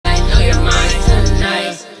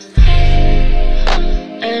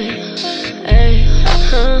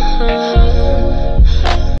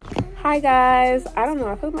Hi guys, I don't know,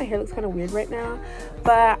 I feel like my hair looks kind of weird right now,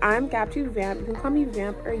 but I'm Gap2 Vamp. You can call me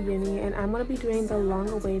Vamp or Yinny, and I'm going to be doing the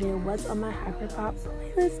long-awaited What's on My Hyperpop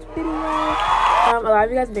playlist video. A lot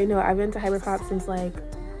of you guys may know I've been into hyperpop since like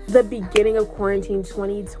the beginning of quarantine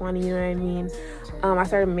 2020, you know what I mean? I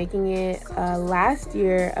started making it last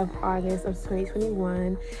year of August of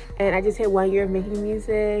 2021, and I just hit 1 year of making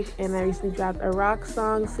music, and I recently dropped a rock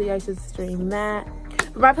song, so you guys should stream that.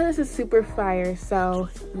 But my playlist is super fire, so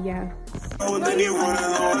yeah.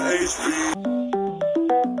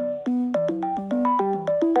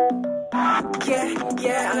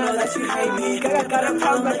 Yeah, I know that you hate me. Got a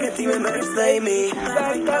problem like a demon, better slay me.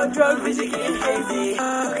 Back down, drug vision getting hazy.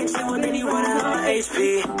 Fucking shit when then you running on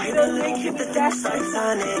HP. Hit the link, hit the dash like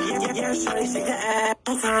Sonic. Yeah, shawty, shake the ass.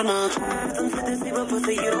 No time up. Don't fit this sleep,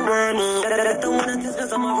 pussy, you don't rhyme up. That don't wanna test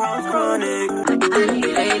cause I'm a raw chronic. I know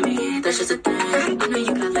you hate me, that's just a thing. I know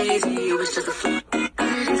you got lazy, it was just a fluke.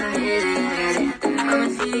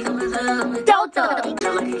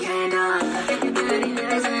 Don't like a candle.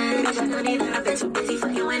 I've been so busy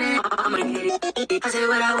fucking winning. I'm gonna get it. I say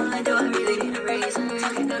what I wanna do, I really need a reason.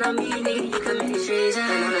 Talking that on me, nigga, you committed treason.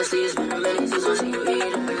 And honestly, it's been a minute since I seen you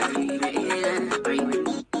eating.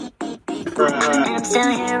 And I'm still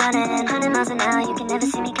here running 100 miles an hour, you can never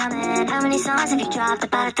see me coming. How many songs have you dropped?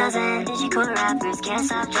 About a dozen. Digital rappers can't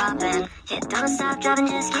stop dropping. Yeah, don't stop dropping,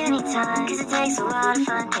 just give me time. Cause it takes a while to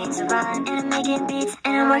find things to rhyme. And I'm making beats,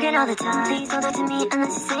 and I'm working all the time. Please don't talk to me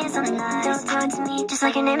unless you're saying something nice. Don't talk to me just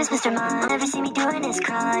like your name is Mr. Mime. Never see me doing this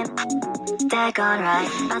crime. That gone right.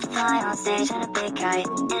 About to fly on stage on a big kite.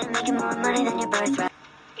 And I'm making more money than your birthright.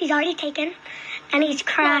 He's already taken. And he's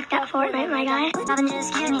cracked at Fortnite, my guy. Stop and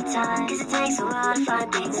just give me time, cause it takes a while to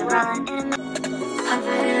find things to rhyme. And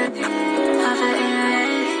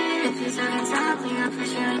if you're talking top, we got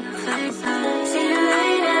pressure on your face. See you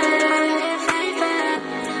later.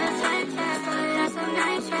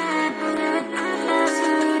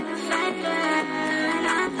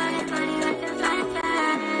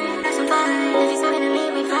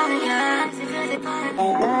 I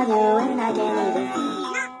love you and I can't even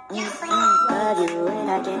love you and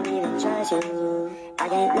I can't even trust you. I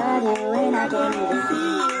can't love you and I can't even see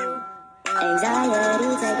you. Anxiety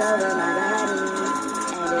take over my body,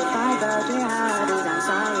 and if I broke your heart, please, I'm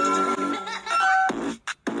sorry.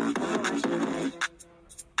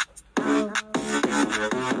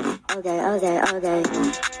 Okay. Okay,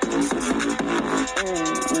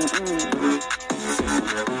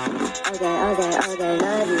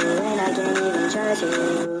 love you and I can't even trust you.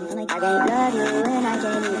 I can't love you and I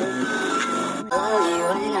can't even love you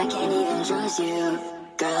and I can't even trust you.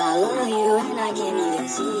 Girl, I love you and I can't even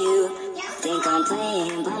see you. Think I'm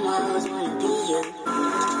playing, but my hoes wanna be you.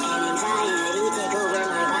 And anxiety take over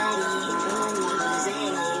my body.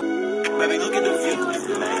 Baby, look at the view, it's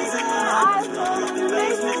amazing.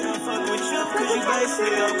 Fuck with you, cause you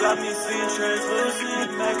basic. Got me seeing translucent.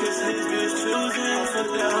 Back as his bitch choosing. Fuck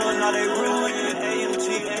that hoe, now they ruin. AMG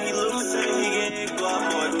and he losing. He getting guap,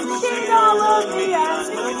 boy. She don't love me, I'm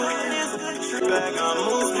moving this good bag. I'm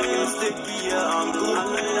moving sticky, yeah, I'm good.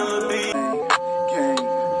 I'ma be gang.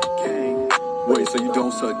 Wait, so you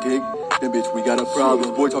don't suck dick? Then bitch, we got a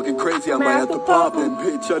problem. Boy talking crazy, I might have to pop him.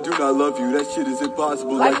 Bitch, I do not love you, that shit is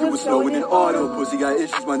impossible. Like it was snowing in autumn. Pussy got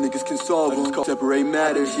issues, my niggas can solve them. Call separate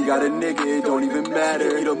matters, she got a nigga, it don't even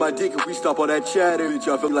matter. Eat up my dick if we stop all that chatter. Bitch,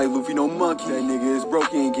 I feel like Luffy, no monkey. That nigga is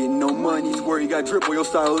broke, he ain't getting no money. Swear he got drip, boy, your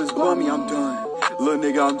style is bummy, I'm done. Little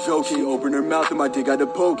nigga, I'm joking. Open her mouth and my dick got the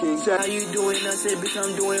poking. How you doing? I said, bitch,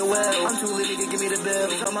 I'm doing well. I'm too lit, nigga, give me the bell.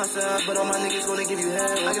 Tell my side, but all my niggas gonna give you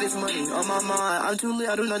hell. I got this money on my mind. I'm too lit,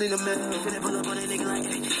 I do not need a man. Finna pull up on a nigga like,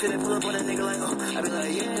 hey. Finna pull up on a nigga like, oh. I be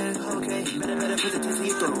like, yeah, okay. Better put the test in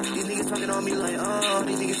your throat. These niggas talking on me like, oh.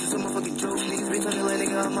 These niggas just some motherfucking jokes. Niggas be talking like,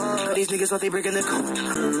 nigga, I'm on. These niggas thought they breaking the code.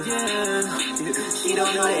 Yeah. She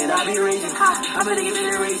don't know that I be raging. I'm a nigga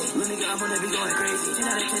that raging. Little nigga, I'm gonna be going crazy. 10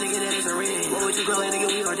 out of 10, nigga, that is a rating. What would you go like, nigga,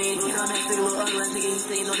 we are dating. You know, next nigga, little ugly ass nigga, he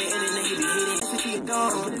staying on the internet, he be hitting. Shit, he a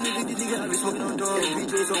dog. Nigga, I be smoking on dogs.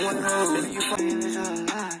 BJ's on one hoe. If you fucking is on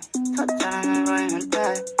line. Talk time and right on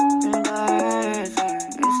that. And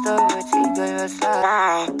it's the way to play a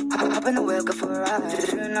slide. Hop in the wheel, go for a ride.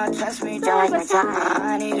 Do not test me, don't like my time.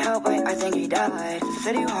 I need help, wait, I think he died.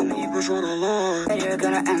 Said he want me, push on the line. Said you're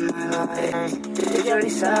gonna end my life. Did you really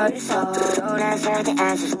sorry, so don't answer the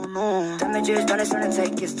answers. Damages done, it's gonna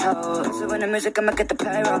take his toll. So when the music, I'ma get the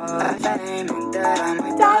payroll. Claiming that I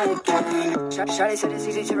might die again. Shawty said it's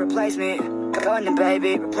easy to replace me. Go on then,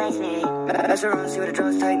 baby, replace me. Mess around, see where the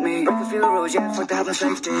drugs take me. Break a few rules, yeah, fuck the health and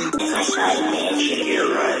safety.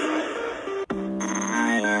 You're right.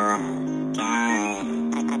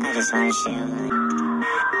 I just wanna shoot.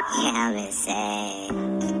 Yeah, I'm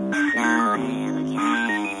insane. No way, I'm okay.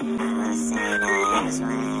 I'll say no, I just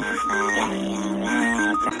wanna have fun.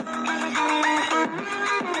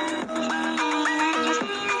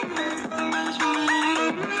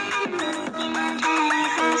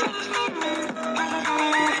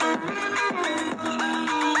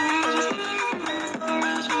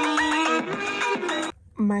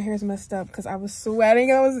 My hair's messed up because I was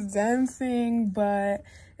sweating and I was dancing, but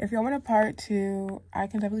if y'all want a part 2, I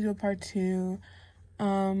can definitely do a part 2.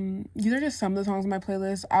 These are just some of the songs on my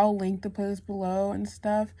playlist. I'll link the playlist below and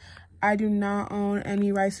stuff. I do not own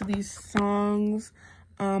any rights to these songs.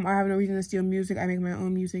 I have no reason to steal music. I make my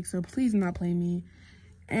own music, so please do not play me.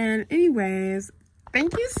 And anyways,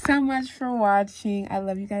 thank you so much for watching. I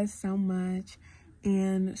love you guys so much.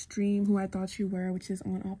 And stream Who I Thought You Were, which is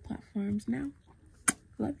on all platforms now.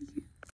 Love you.